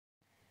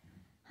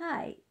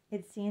Hi,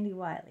 it's Sandy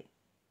Wiley.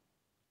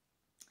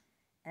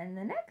 And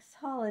the next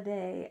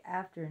holiday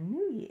after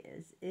New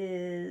Year's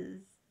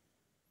is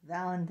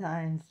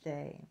Valentine's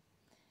Day.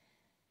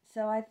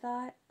 So I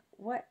thought,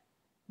 what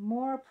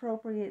more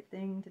appropriate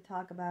thing to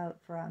talk about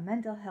for our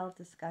mental health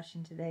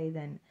discussion today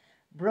than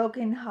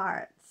broken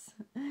hearts?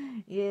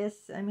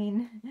 Yes, I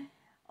mean,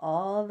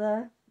 all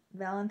the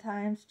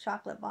Valentine's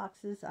chocolate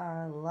boxes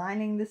are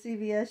lining the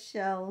CVS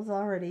shelves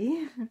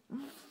already.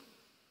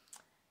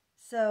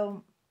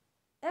 So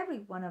every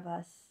one of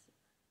us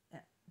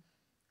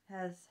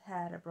has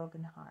had a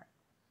broken heart.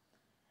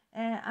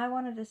 And I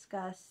want to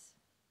discuss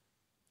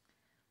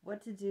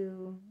what to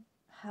do,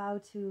 how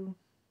to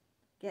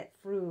get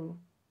through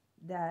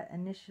that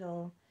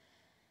initial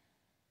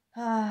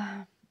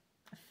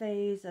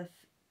phase of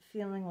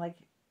feeling like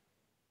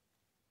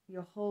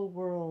your whole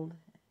world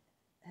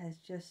has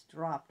just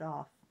dropped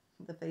off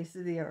the face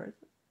of the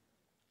earth.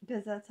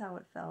 Because that's how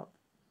it felt.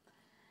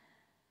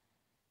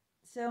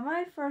 So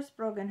my first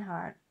broken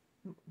heart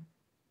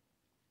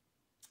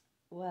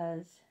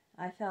was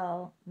I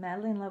fell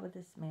madly in love with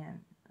this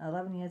man,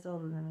 11 years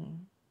older than me.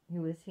 He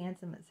was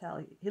handsome as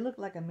hell. He looked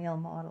like a male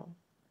model.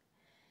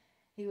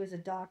 He was a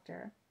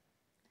doctor.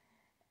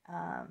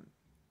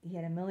 He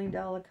had $1 million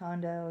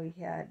condo.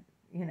 He had,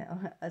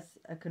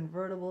 a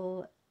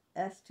convertible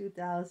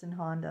S2000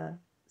 Honda,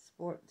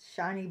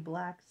 shiny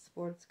black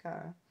sports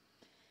car.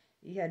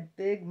 He had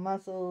big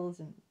muscles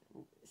and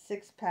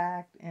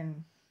six-pack,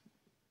 and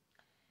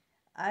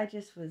I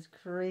just was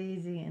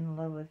crazy in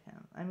love with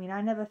him. I mean,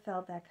 I never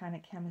felt that kind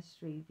of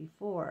chemistry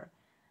before.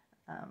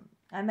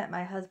 I met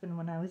my husband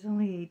when I was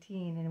only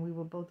 18, and we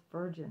were both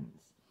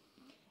virgins.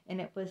 And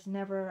it was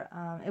never,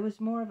 it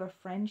was more of a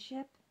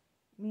friendship,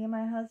 me and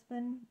my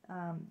husband,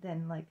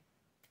 than like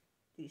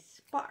these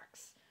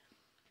sparks.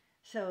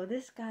 So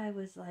this guy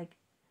was like,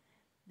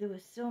 there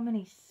was so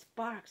many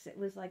sparks, it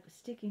was like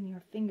sticking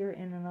your finger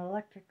in an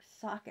electric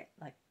socket,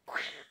 like,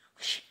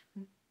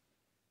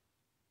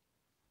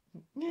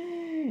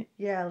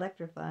 yeah,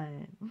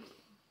 electrifying.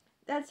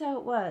 That's how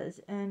it was.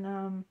 And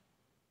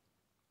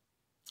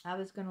I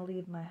was going to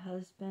leave my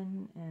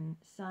husband and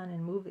son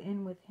and move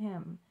in with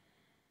him.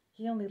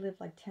 He only lived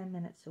like 10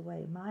 minutes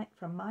away.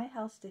 From my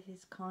house to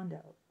his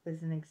condo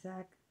was an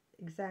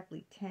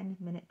exactly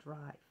 10-minute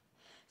drive.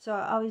 So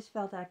I always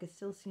felt I could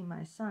still see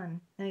my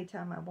son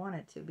anytime I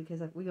wanted to,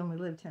 because we only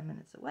lived 10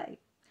 minutes away.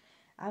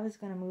 I was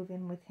going to move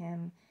in with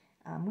him.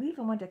 We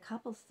even went to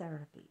couples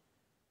therapy.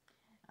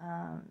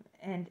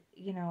 And,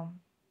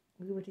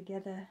 we were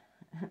together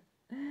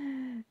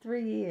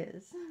 3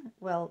 years.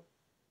 Well,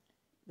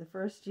 the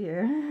first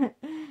year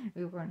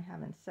we weren't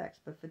having sex,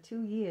 but for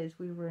 2 years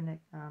we were in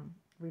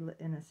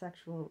a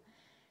sexual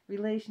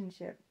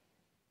relationship.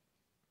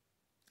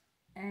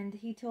 And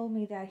he told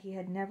me that he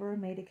had never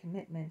made a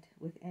commitment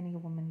with any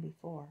woman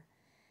before,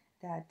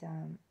 that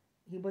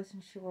he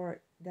wasn't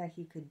sure that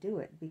he could do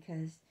it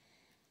because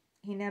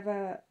he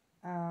never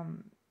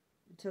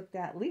took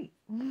that leap.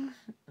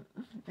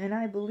 And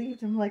I believed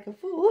him like a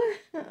fool.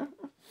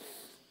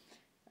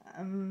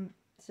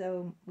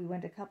 So we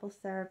went to couples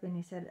therapy, and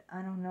he said,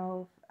 I don't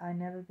know if I've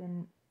never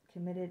been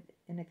committed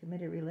in a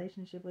committed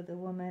relationship with a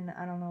woman.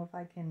 I don't know if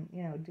I can,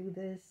 do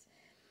this.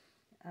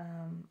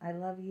 I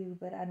love you,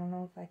 but I don't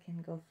know if I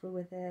can go through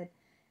with it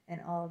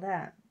and all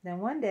that. Then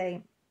one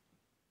day,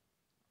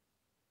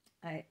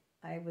 I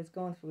was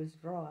going through his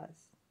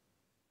drawers.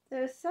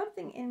 There was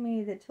something in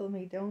me that told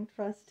me don't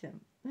trust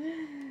him.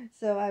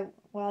 So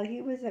while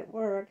he was at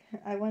work,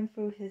 I went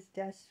through his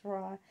desk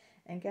drawer,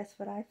 and guess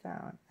what I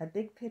found? A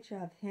big picture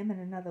of him and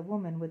another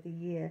woman with the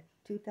year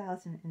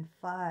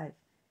 2005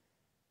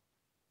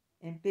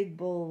 in big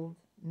bold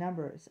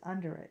numbers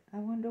under it. I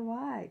wonder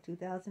why,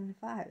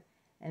 2005.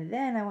 And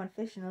then I went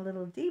fishing a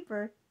little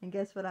deeper, and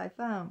guess what I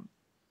found?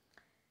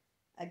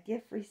 A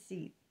gift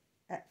receipt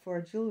for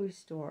a jewelry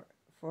store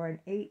for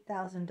an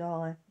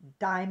 $8,000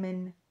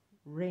 diamond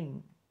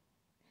ring.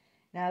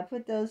 Now,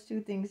 put those two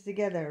things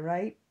together,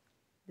 right?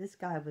 This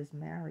guy was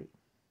married.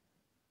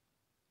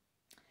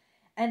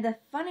 And the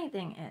funny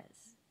thing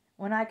is,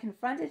 when I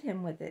confronted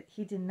him with it,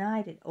 he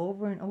denied it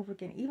over and over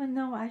again, even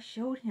though I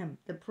showed him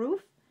the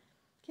proof.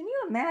 Can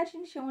you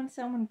imagine showing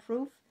someone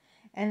proof?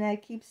 And I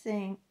keep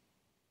saying,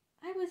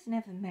 I was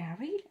never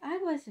married. I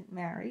wasn't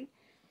married.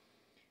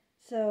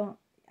 So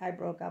I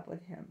broke up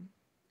with him.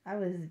 I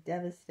was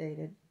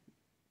devastated.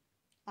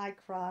 I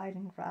cried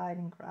and cried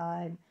and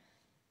cried.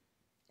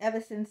 Ever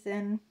since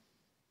then,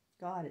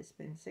 God, it's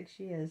been 6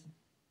 years.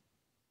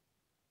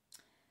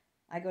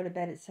 I go to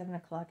bed at 7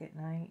 o'clock at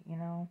night,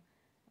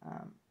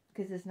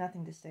 because there's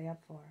nothing to stay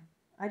up for.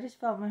 I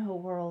just felt my whole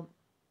world,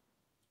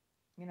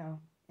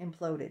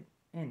 imploded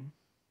in.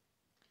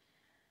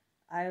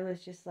 I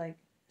was just like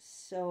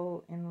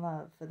so in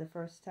love for the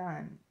first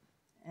time.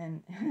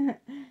 And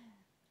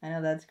I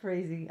know that's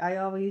crazy.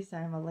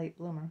 I'm a late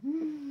bloomer.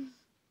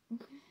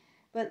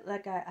 But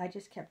like I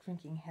just kept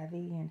drinking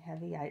heavy and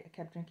heavy. I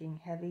kept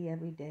drinking heavy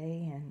every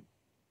day, and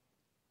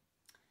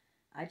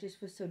I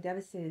just was so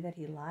devastated that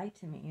he lied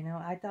to me.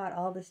 I thought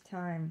all this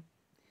time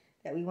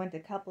that we went to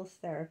couples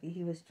therapy.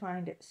 He was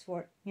trying to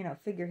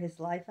figure his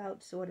life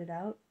out, sort it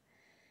out,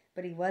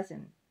 but he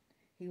wasn't.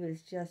 He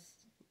was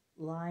just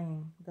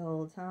lying the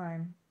whole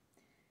time.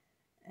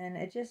 And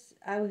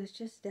I was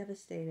just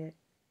devastated.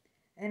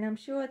 And I'm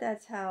sure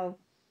that's how,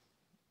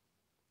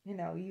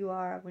 you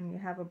are when you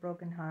have a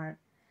broken heart.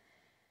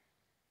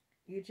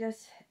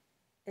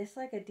 It's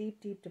like a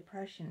deep, deep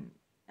depression.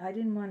 I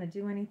didn't want to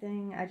do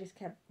anything. I just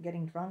kept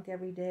getting drunk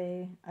every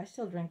day. I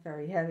still drink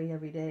very heavy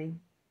every day.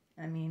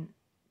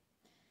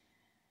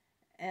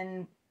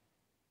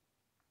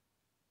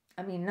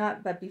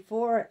 But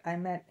before I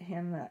met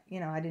him,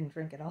 I didn't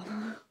drink at all.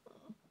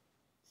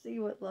 See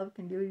what love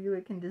can do to you?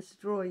 It can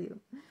destroy you.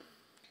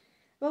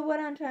 But what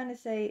I'm trying to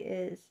say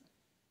is,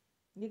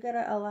 you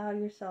gotta allow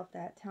yourself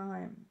that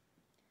time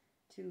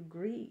to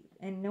grieve,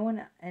 and no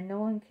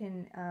one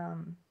can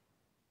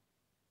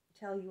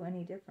tell you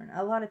any different.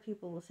 A lot of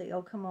people will say,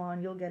 "Oh, come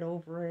on, you'll get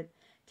over it.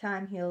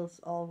 Time heals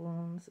all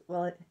wounds."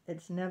 Well,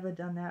 it's never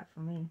done that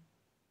for me.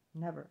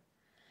 Never.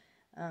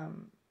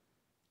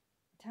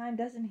 Time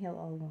doesn't heal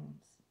all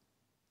wounds.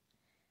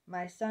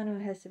 My son, who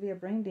has severe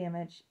brain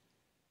damage,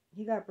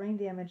 he got brain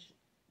damage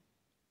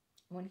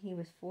when he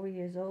was 4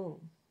 years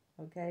old.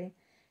 Okay?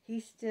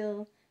 He's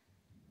still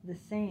the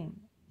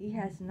same. He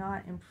has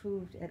not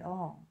improved at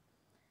all.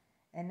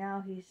 And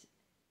now he's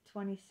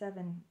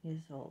 27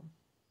 years old.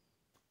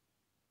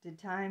 Did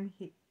time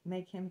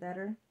make him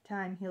better?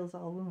 Time heals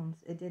all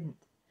wounds. It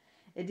didn't.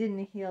 It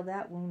didn't heal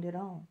that wound at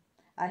all.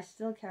 I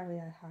still carry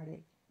that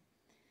heartache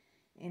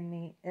in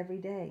me every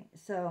day.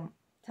 So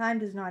time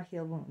does not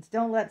heal wounds.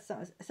 Don't let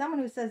someone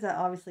who says that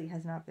obviously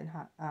has not been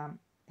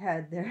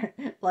had their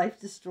life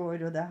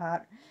destroyed or their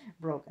heart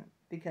broken,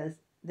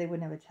 because they would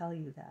never tell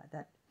you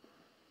that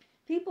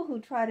people who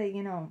try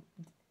to,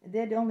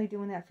 they're only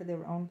doing that for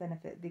their own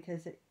benefit,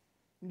 because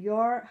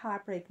your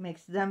heartbreak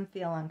makes them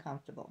feel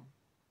uncomfortable.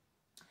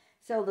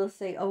 So they'll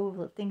say,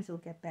 "Oh, things will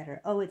get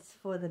better. Oh, it's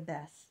for the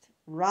best."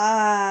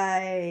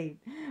 Right.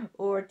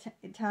 Or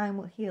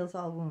time heals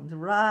all wounds.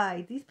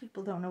 Right. These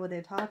people don't know what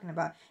they're talking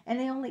about. And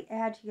they only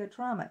add to your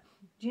trauma.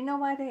 Do you know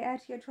why they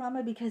add to your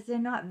trauma? Because they're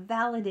not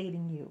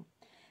validating you.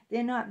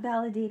 They're not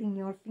validating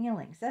your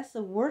feelings. That's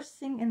the worst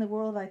thing in the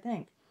world, I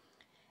think,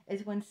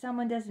 is when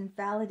someone doesn't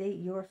validate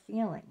your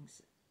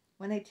feelings.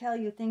 When they tell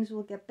you things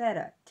will get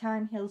better,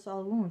 time heals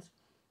all wounds,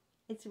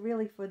 it's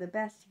really for the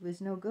best, he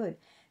was no good.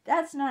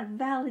 That's not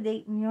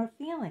validating your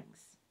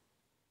feelings.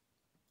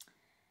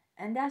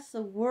 And that's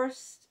the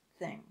worst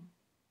thing,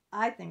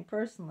 I think,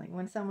 personally,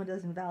 when someone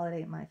doesn't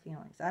validate my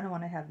feelings. I don't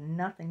want to have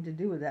nothing to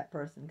do with that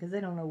person, because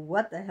they don't know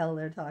what the hell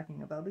they're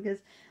talking about, because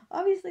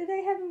obviously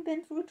they haven't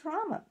been through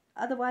trauma.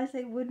 Otherwise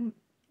they wouldn't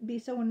be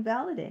so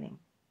invalidating.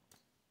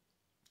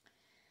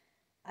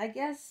 I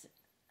guess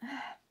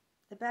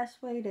the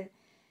best way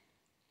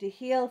to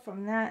heal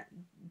from that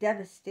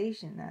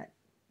devastation, that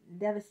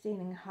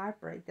devastating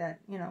heartbreak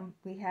that,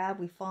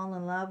 we fall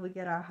in love, we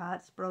get our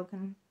hearts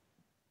broken.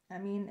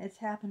 It's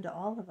happened to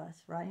all of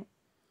us, right?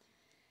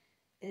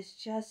 It's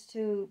just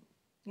to,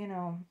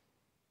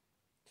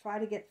 try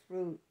to get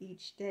through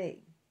each day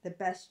the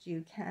best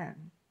you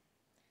can.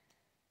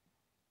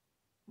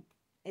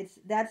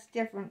 That's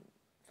different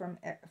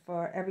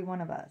for every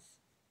one of us.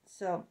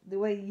 So the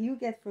way you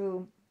get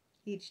through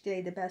each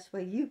day the best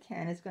way you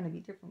can is going to be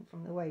different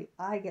from the way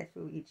I get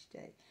through each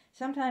day.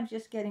 Sometimes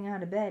just getting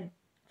out of bed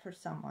for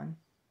someone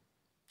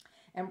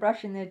and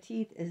brushing their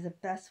teeth is the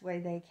best way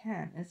they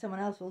can, and someone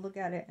else will look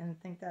at it and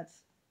think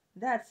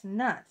that's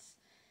nuts.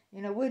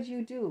 What'd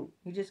you do?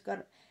 You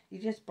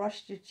just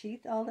brushed your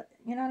teeth all the,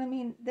 you know what I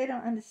mean? They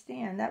don't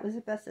understand that was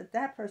the best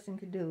that person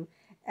could do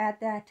at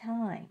that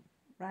time,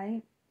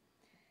 right?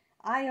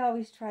 I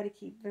always try to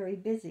keep very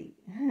busy.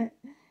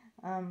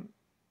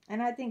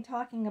 And I think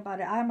talking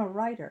about it, I'm a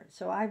writer,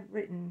 so I've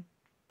written,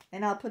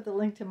 and I'll put the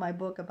link to my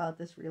book about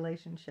this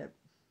relationship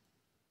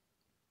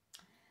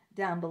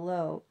down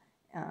below.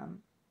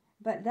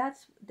 But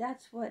that's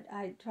what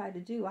I try to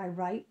do. I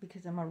write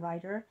because I'm a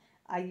writer.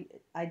 I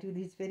do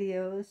these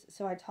videos,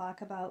 so I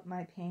talk about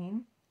my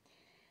pain.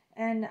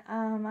 And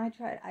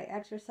I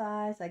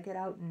exercise, I get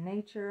out in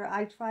nature.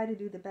 I try to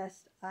do the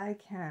best I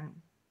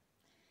can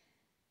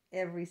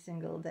every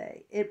single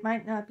day. It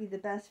might not be the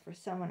best for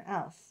someone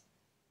else.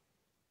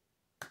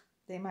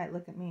 They might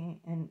look at me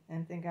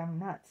and think I'm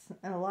nuts.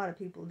 And a lot of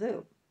people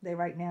do. They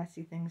write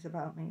nasty things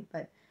about me.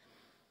 But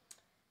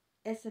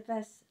it's the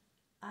best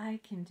I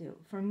can do.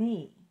 For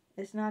me,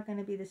 it's not going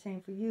to be the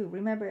same for you.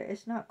 Remember,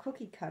 it's not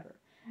cookie cutter.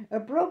 A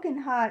broken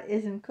heart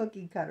isn't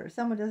cookie cutter.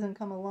 Someone doesn't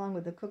come along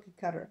with a cookie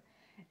cutter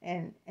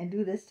and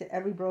do this to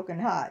every broken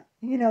heart.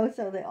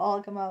 So they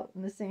all come out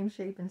in the same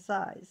shape and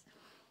size.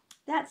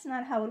 That's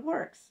not how it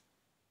works.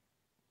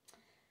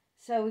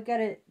 So we got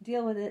to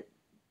deal with it,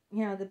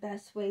 the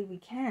best way we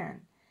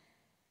can.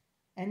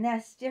 And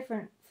that's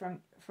different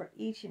for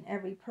each and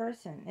every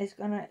person. It's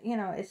gonna,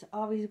 it's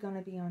always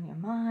gonna be on your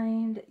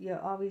mind.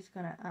 You're always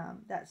gonna,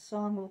 that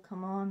song will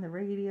come on the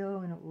radio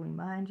and it will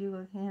remind you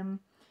of him.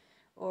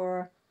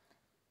 Or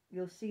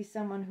you'll see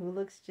someone who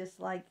looks just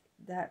like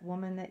that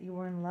woman that you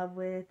were in love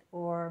with.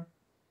 Or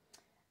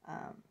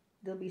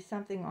there'll be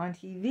something on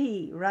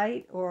TV,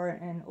 right? Or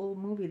an old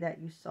movie that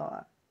you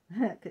saw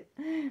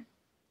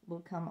will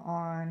come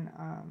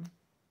on.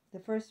 The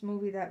first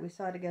movie that we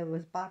saw together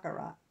was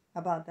Baccarat,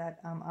 about that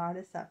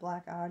artist, that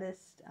black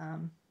artist,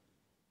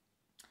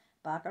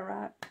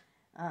 Baccarat.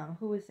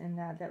 Who was in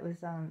that? That was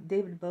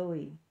David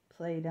Bowie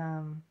played.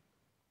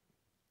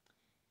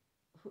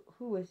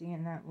 Who was he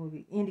in that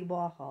movie? Andy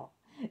Warhol.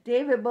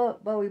 David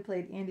Bowie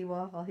played Andy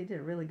Warhol. He did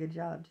a really good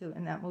job too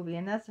in that movie,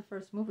 and that's the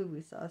first movie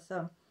we saw.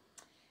 So,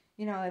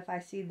 you know, if I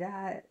see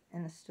that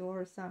in the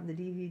store or something,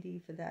 the DVD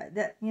for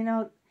that, you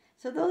know,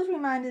 so those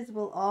reminders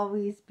will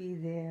always be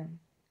there.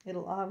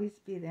 It'll always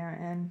be there,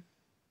 and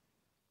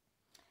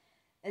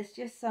it's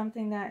just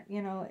something that,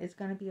 you know, is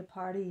going to be a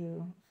part of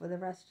you for the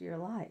rest of your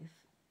life.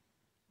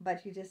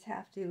 But you just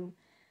have to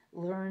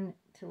learn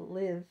to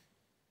live,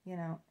 you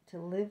know, to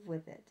live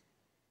with it.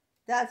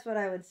 That's what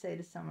I would say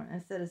to someone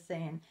instead of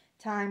saying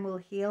time will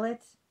heal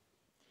it,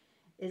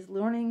 is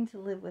learning to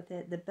live with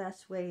it the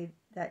best way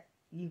that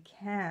you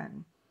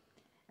can.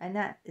 And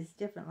that is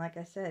different, like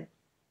I said,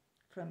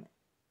 from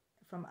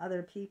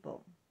other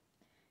people.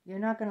 You're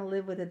not going to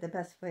live with it the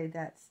best way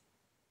that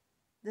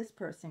this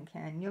person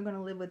can. You're going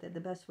to live with it the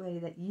best way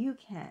that you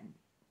can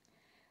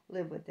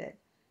live with it.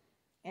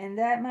 And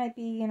that might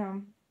be, you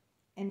know,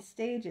 in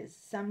stages.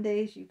 Some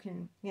days you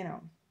can, you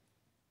know,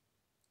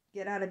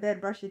 get out of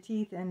bed, brush your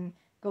teeth, and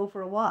go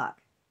for a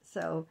walk.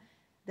 So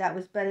that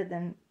was better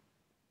than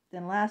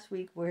last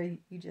week where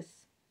you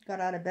just got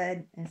out of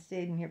bed and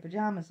stayed in your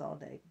pajamas all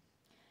day.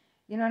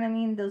 You know what I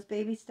mean? Those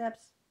baby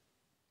steps.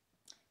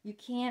 You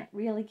can't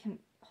really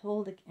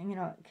hold a, you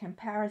know,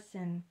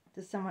 comparison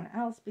to someone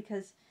else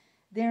because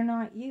they're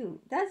not you.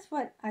 That's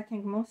what I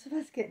think most of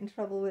us get in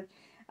trouble with.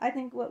 I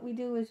think what we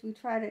do is we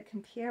try to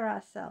compare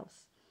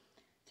ourselves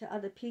to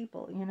other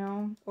people, you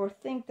know, or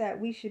think that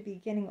we should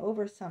be getting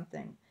over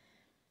something.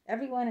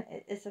 Everyone,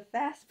 it's a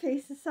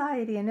fast-paced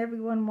society, and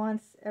everyone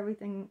wants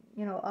everything,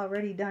 you know,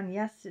 already done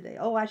yesterday.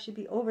 Oh, I should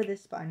be over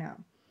this by now.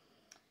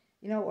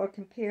 You know, or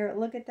compare,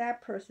 look at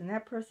that person.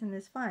 That person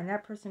is fine.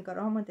 That person got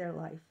on with their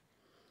life.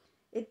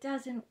 It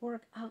doesn't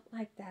work out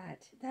like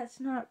that. That's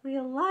not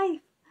real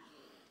life.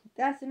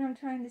 That's what I'm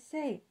trying to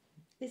say.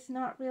 It's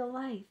not real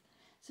life.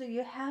 So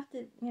you have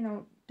to, you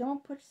know,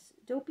 don't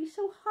be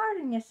so hard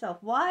on yourself.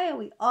 Why are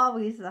we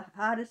always the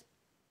hardest?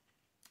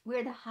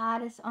 We're the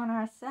hardest on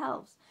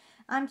ourselves.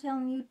 I'm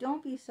telling you,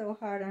 don't be so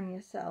hard on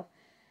yourself.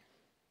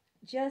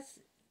 Just,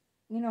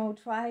 you know,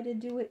 try to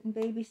do it in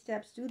baby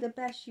steps. Do the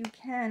best you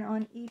can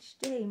on each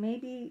day.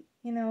 Maybe,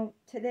 you know,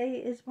 today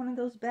is one of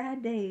those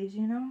bad days,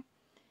 you know,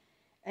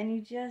 and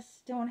you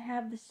just don't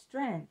have the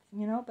strength,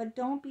 you know, but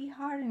don't be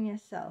hard on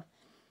yourself.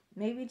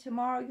 Maybe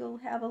tomorrow you'll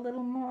have a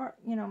little more,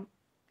 you know,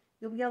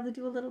 you'll be able to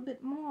do a little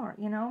bit more,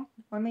 you know,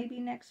 or maybe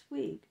next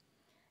week.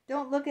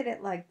 Don't look at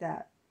it like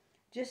that.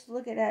 Just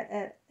look at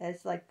it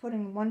as like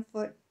putting one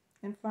foot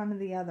in front of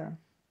the other,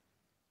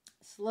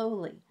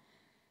 slowly,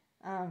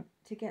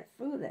 to get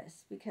through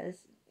this, because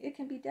it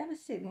can be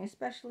devastating,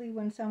 especially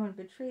when someone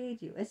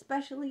betrayed you,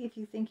 especially if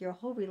you think your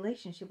whole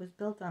relationship was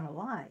built on a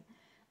lie,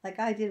 like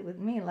I did with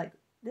me. Like,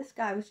 this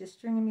guy was just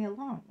stringing me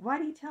along. Why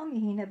did he tell me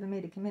he never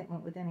made a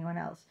commitment with anyone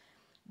else?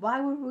 Why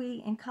were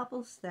we in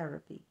couples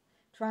therapy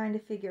trying to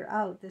figure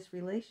out this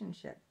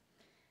relationship?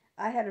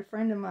 I had a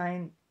friend of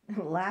mine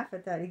laugh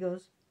at that. He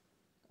goes,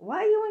 why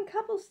are you in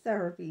couples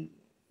therapy?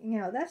 You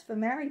know, that's for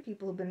married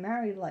people who've been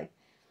married like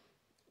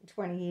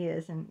 20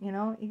 years. And, you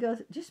know, he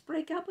goes, just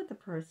break up with the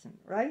person,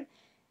 right?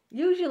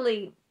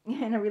 Usually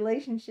in a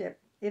relationship,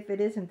 if it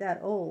isn't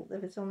that old,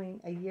 if it's only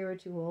a year or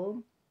two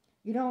old,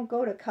 you don't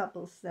go to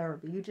couples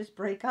therapy. You just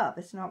break up.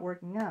 It's not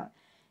working out.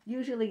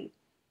 Usually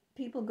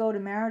people go to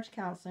marriage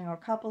counseling or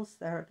couples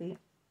therapy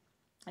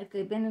if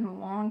they've been in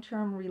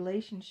long-term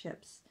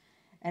relationships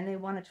and they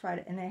want to try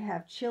to, and they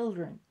have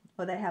children,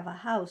 or they have a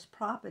house,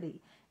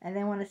 property, and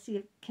they want to see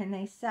if can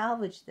they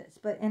salvage this.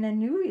 But in a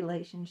new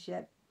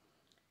relationship,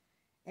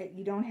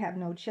 you don't have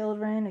no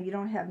children, or you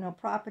don't have no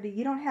property,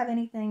 you don't have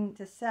anything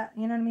to sell.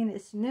 You know what I mean?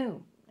 It's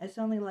new. It's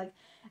only like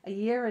a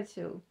year or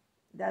two.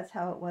 That's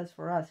how it was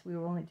for us. We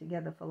were only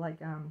together for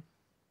like a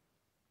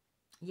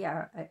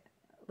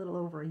little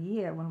over a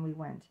year when we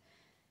went.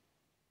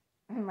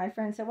 And my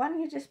friend said, why don't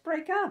you just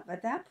break up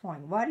at that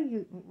point? What do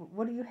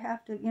you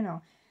have to, you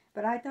know?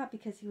 But I thought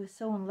because he was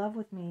so in love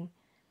with me,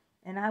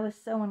 and I was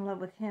so in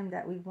love with him,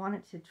 that we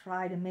wanted to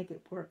try to make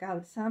it work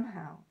out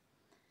somehow.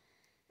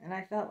 And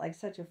I felt like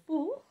such a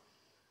fool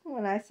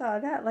when I saw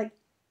that. Like,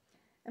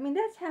 I mean,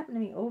 that's happened to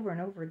me over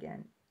and over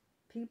again.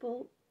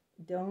 People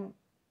don't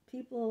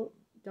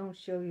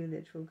show you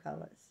their true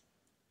colors.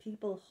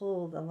 People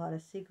hold a lot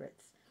of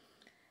secrets.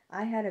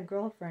 I had a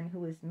girlfriend who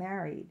was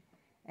married,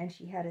 and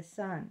she had a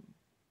son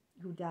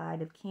who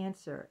died of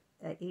cancer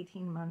at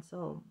 18 months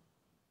old.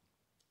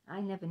 I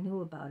never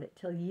knew about it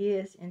till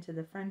years into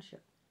the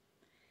friendship.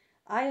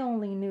 I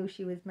only knew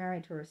she was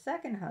married to her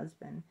second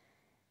husband,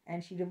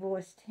 and she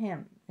divorced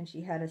him, and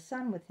she had a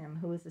son with him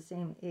who was the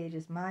same age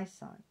as my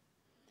son.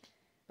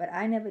 But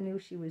I never knew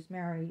she was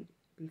married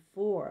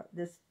before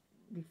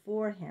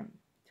him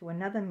to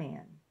another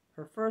man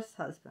her first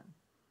husband,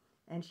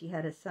 and she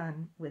had a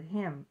son with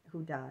him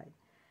who died.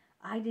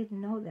 I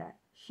didn't know that.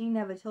 She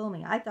never told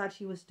me. I thought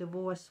she was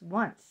divorced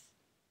once.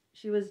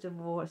 She was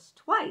divorced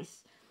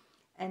twice.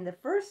 And the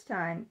first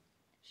time,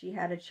 she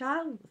had a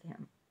child with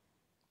him.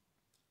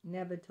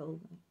 Never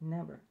told me.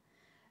 Never.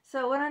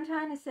 So what I'm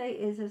trying to say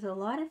is there's a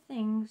lot of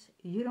things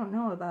you don't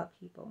know about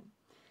people.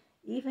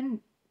 Even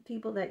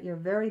people that you're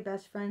very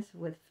best friends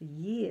with for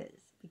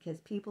years,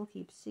 because people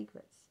keep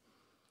secrets.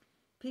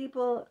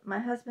 People, my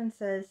husband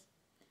says,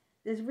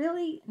 there's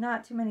really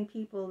not too many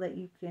people that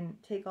you can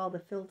take all the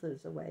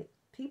filters away.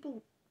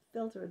 People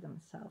filter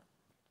themselves.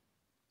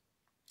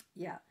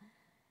 Yeah.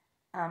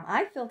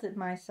 I filtered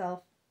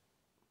myself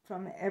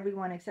from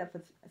everyone except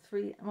for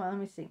three. Well, let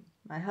me see.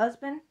 My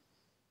husband,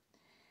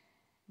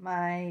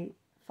 my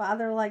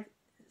father, like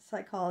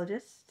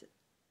psychologist,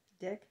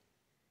 Dick,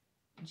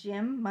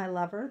 Jim, my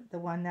lover, the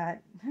one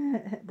that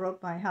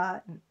broke my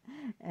heart,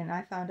 and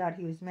I found out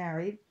he was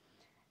married,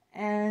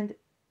 and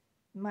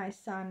my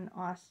son,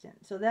 Austin.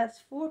 So that's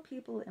 4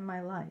 people in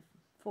my life.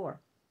 4.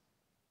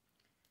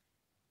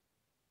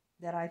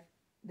 That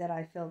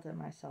I filtered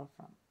myself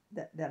from.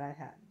 That I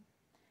had.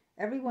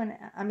 Everyone,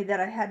 I mean, that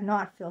I had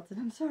not filtered.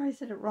 I'm sorry, I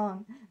said it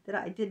wrong. That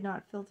I did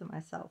not filter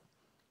myself.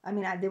 I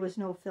mean, there was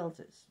no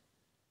filters.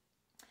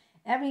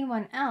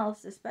 Everyone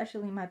else,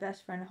 especially my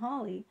best friend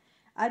Holly,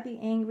 I'd be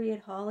angry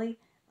at Holly,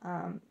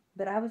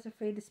 but I was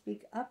afraid to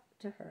speak up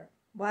to her.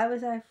 Why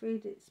was I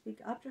afraid to speak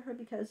up to her?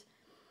 Because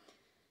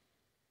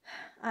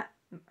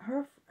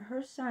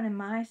her son and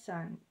my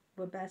son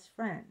were best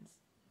friends.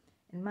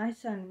 And my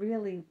son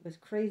really was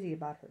crazy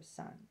about her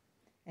son.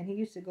 And he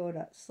used to go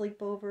to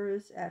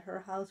sleepovers at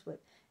her house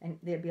and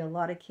there'd be a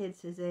lot of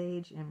kids his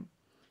age,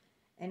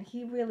 and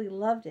he really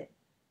loved it.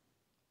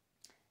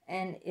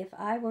 And if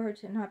I were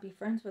to not be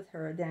friends with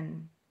her,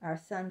 then our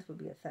sons would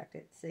be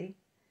affected, see?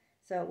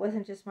 So it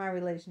wasn't just my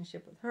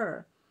relationship with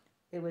her.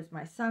 It was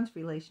my son's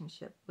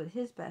relationship with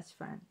his best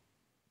friend.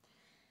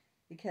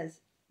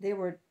 Because they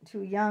were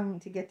too young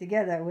to get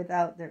together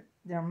without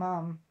their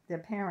mom, their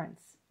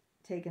parents,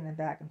 taking them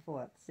back and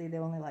forth. See,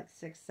 they're only like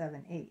 6,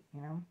 7, 8,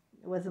 you know?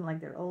 It wasn't like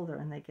they're older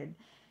and they could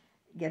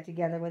get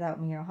together without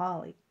me or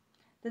Holly.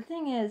 The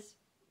thing is,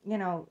 you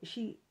know,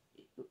 she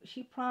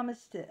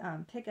promised to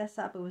pick us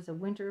up. It was a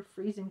winter,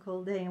 freezing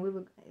cold day,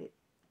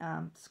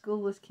 and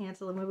school was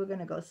canceled, and we were going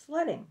to go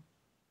sledding.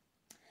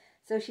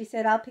 So she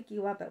said, I'll pick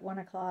you up at 1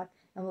 o'clock,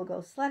 and we'll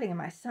go sledding. And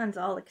my son's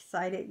all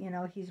excited, you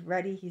know, he's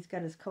ready. He's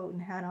got his coat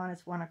and hat on.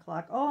 It's 1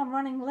 o'clock. Oh, I'm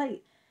running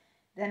late.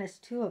 Then it's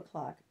 2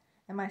 o'clock.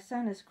 And my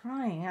son is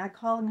crying. I'm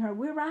calling her,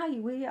 where are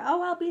you?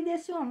 Oh, I'll be there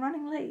soon. I'm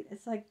running late.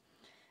 It's like,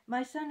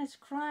 my son is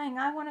crying.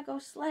 I want to go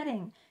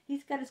sledding.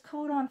 He's got his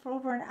coat on for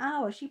over an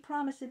hour. She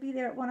promised to be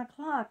there at 1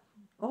 o'clock.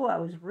 Oh, I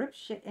was rip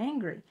shit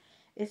angry.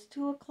 It's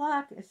 2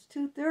 o'clock. It's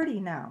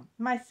 2:30 now.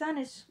 My son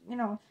is, you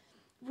know,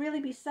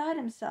 really beside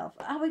himself.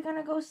 Are we going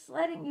to go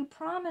sledding? You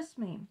promised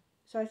me.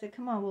 So I said,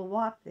 come on, we'll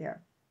walk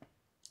there.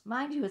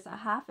 Mind you, it's a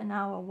half an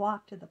hour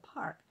walk to the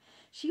park.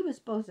 She was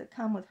supposed to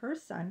come with her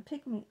son,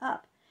 pick me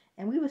up,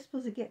 and we were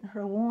supposed to get in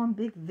her warm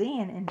big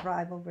van and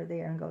drive over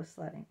there and go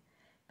sledding.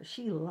 But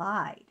she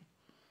lied.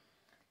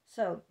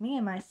 So me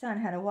and my son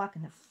had to walk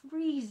in the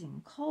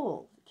freezing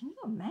cold. Can you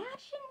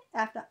imagine?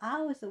 After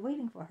hours of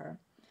waiting for her,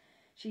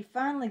 she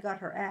finally got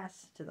her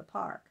ass to the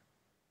park.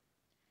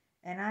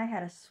 And I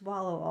had to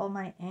swallow all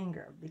my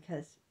anger,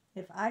 because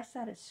if I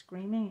started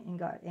screaming and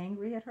got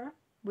angry at her,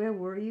 where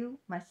were you?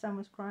 My son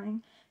was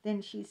crying.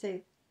 Then she'd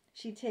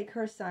take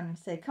her son and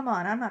say, come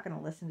on, I'm not going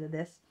to listen to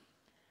this.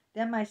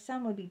 Then my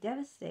son would be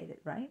devastated,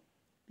 right?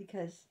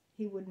 Because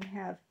he wouldn't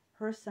have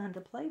her son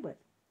to play with.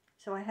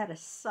 So I had to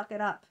suck it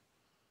up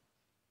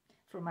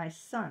for my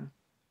son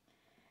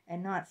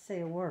and not say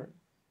a word.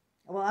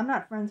 Well, I'm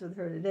not friends with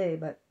her today,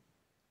 but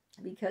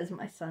because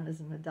my son is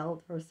an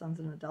adult, her son's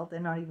an adult, they're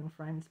not even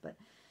friends, but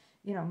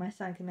you know, my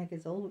son can make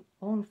his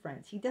own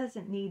friends. He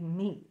doesn't need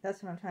me.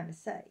 That's what I'm trying to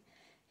say.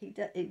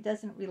 It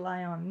doesn't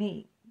rely on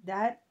me.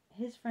 That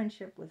his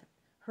friendship with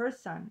her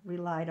son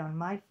relied on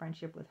my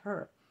friendship with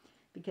her,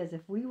 because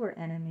if we were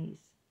enemies,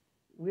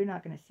 we're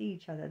not going to see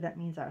each other. That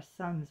means our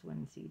sons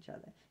wouldn't see each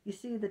other. You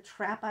see the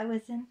trap I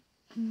was in?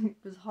 It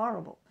was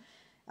horrible.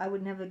 I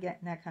would never get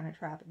in that kind of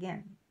trap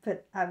again.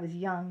 But I was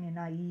young and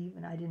naive,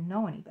 and I didn't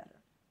know any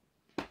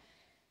better.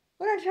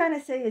 What I'm trying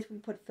to say is we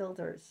put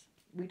filters.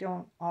 We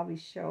don't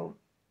always show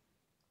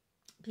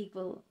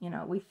people, you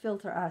know, we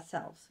filter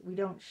ourselves. We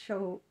don't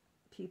show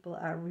people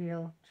our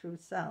real, true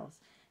selves.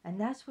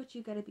 And that's what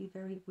you got to be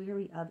very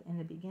wary of in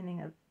the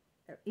beginning of,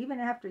 even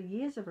after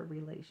years of a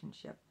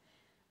relationship.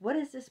 What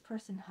is this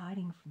person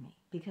hiding from me?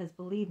 Because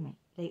believe me,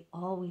 they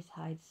always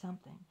hide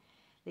something.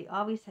 They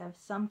always have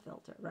some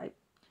filter, right?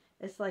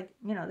 It's like,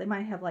 you know, they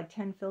might have like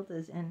 10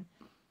 filters, and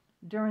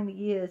during the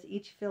years,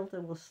 each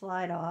filter will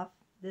slide off.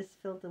 This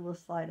filter will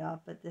slide off,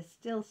 but there's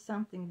still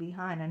something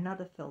behind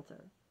another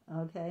filter,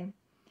 okay?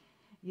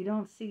 You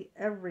don't see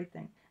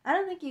everything. I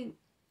don't think you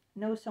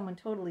know someone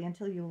totally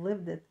until you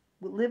live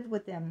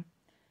with them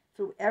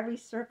through every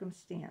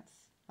circumstance,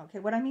 okay?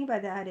 What I mean by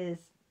that is,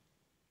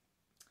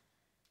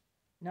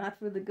 Not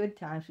through the good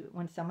times,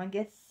 when someone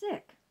gets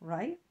sick,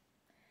 right?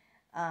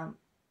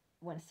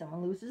 When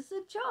someone loses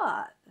a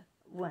job,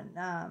 when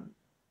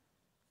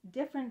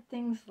different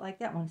things like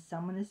that, when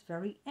someone is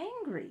very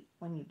angry,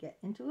 when you get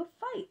into a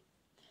fight.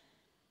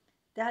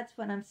 That's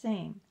what I'm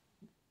saying.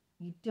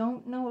 You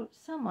don't know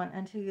someone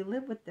until you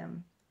live with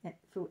them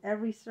through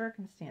every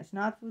circumstance,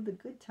 not through the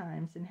good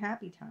times and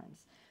happy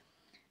times,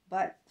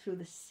 but through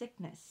the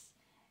sickness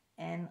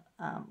and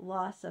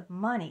loss of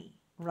money,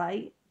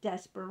 right?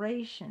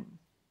 Desperation.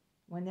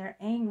 When they're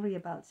angry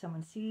about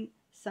someone, see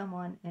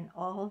someone in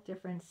all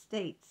different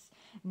states,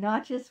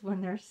 not just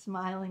when they're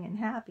smiling and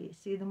happy.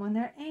 See them when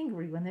they're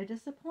angry, when they're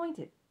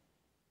disappointed.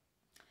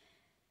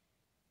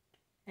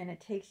 And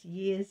it takes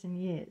years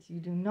and years. You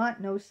do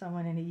not know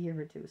someone in a year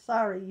or two.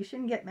 Sorry, you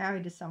shouldn't get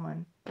married to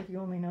someone if you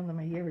only know them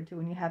a year or two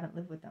and you haven't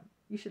lived with them.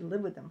 You should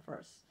live with them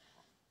first.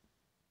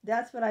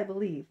 That's what I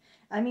believe.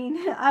 I mean,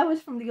 I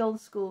was from the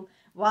old school.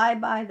 Why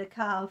buy the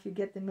cow if you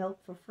get the milk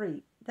for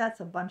free?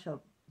 That's a bunch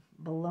of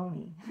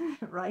baloney,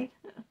 right?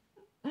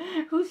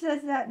 Who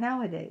says that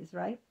nowadays,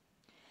 right?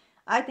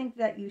 I think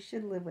that you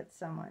should live with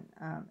someone.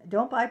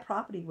 Don't buy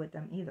property with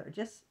them either.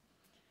 Just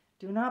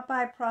do not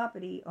buy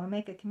property or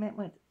make a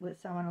commitment with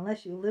someone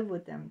unless you live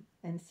with them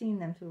and seen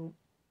them through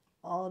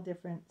all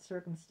different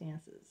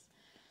circumstances.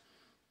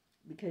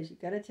 Because you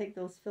got to take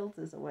those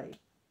filters away.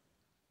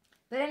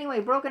 But anyway,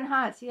 broken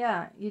hearts,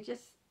 yeah. You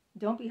just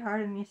don't be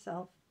hard on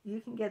yourself.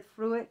 You can get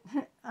through it.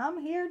 I'm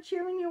here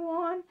cheering you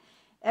on.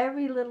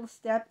 Every little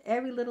step,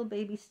 every little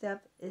baby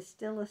step is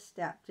still a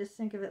step. Just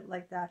think of it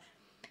like that.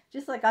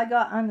 Just like I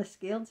got on the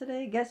scale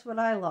today, guess what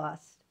I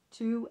lost?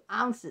 2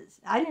 ounces.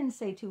 I didn't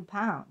say 2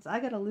 pounds. I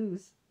got to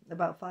lose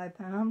about 5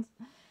 pounds.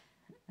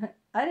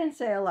 I didn't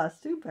say I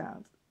lost 2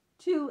 pounds.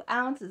 2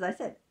 ounces. I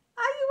said,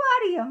 are you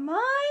out of your mind?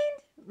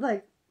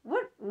 Like,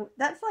 what?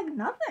 That's like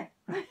nothing.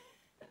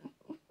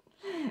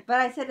 But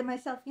I said to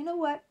myself, you know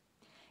what?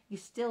 You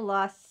still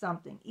lost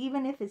something.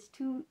 Even if it's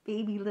 2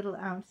 baby little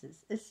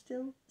ounces, it's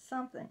still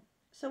something.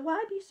 So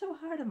why be so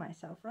hard on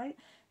myself, right?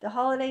 The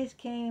holidays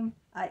came,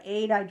 I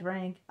ate, I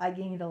drank, I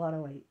gained a lot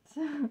of weight.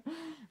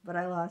 But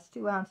I lost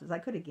 2 ounces. I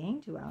could have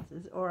gained 2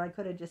 ounces, or I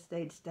could have just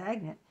stayed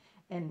stagnant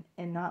and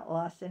not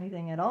lost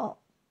anything at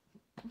all.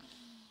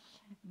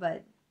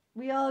 But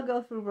we all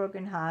go through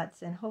broken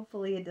hearts, and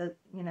hopefully it does,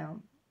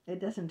 it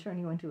doesn't turn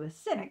you into a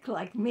cynic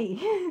like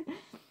me.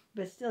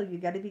 But still, you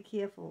got to be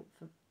careful.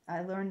 I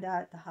learned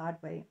that the hard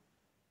way.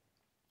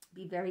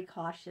 Be very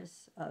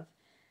cautious of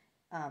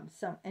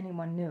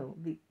anyone new.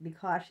 Be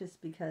cautious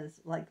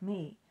because, like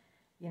me,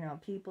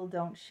 people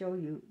don't show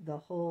you the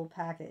whole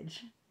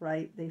package,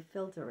 right? They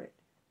filter it.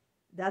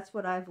 That's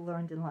what I've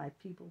learned in life.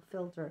 People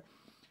filter,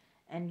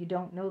 and you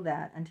don't know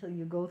that until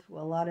you go through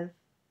a lot of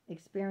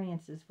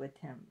experiences with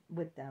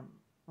them.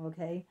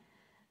 Okay,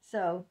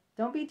 so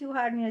don't be too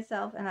hard on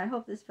yourself. And I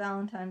hope this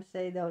Valentine's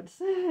Day, though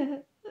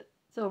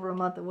it's over a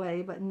month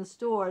away, but in the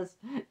stores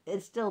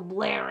it's still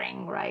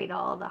blaring, right?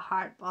 All the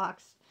heart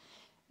box,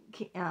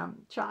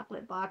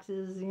 chocolate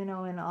boxes,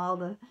 and all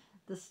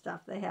the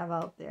stuff they have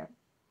out there.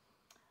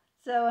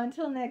 So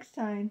until next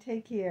time,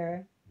 take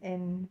care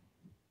and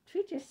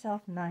treat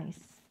yourself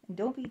nice, and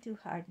don't be too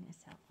hard on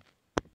yourself.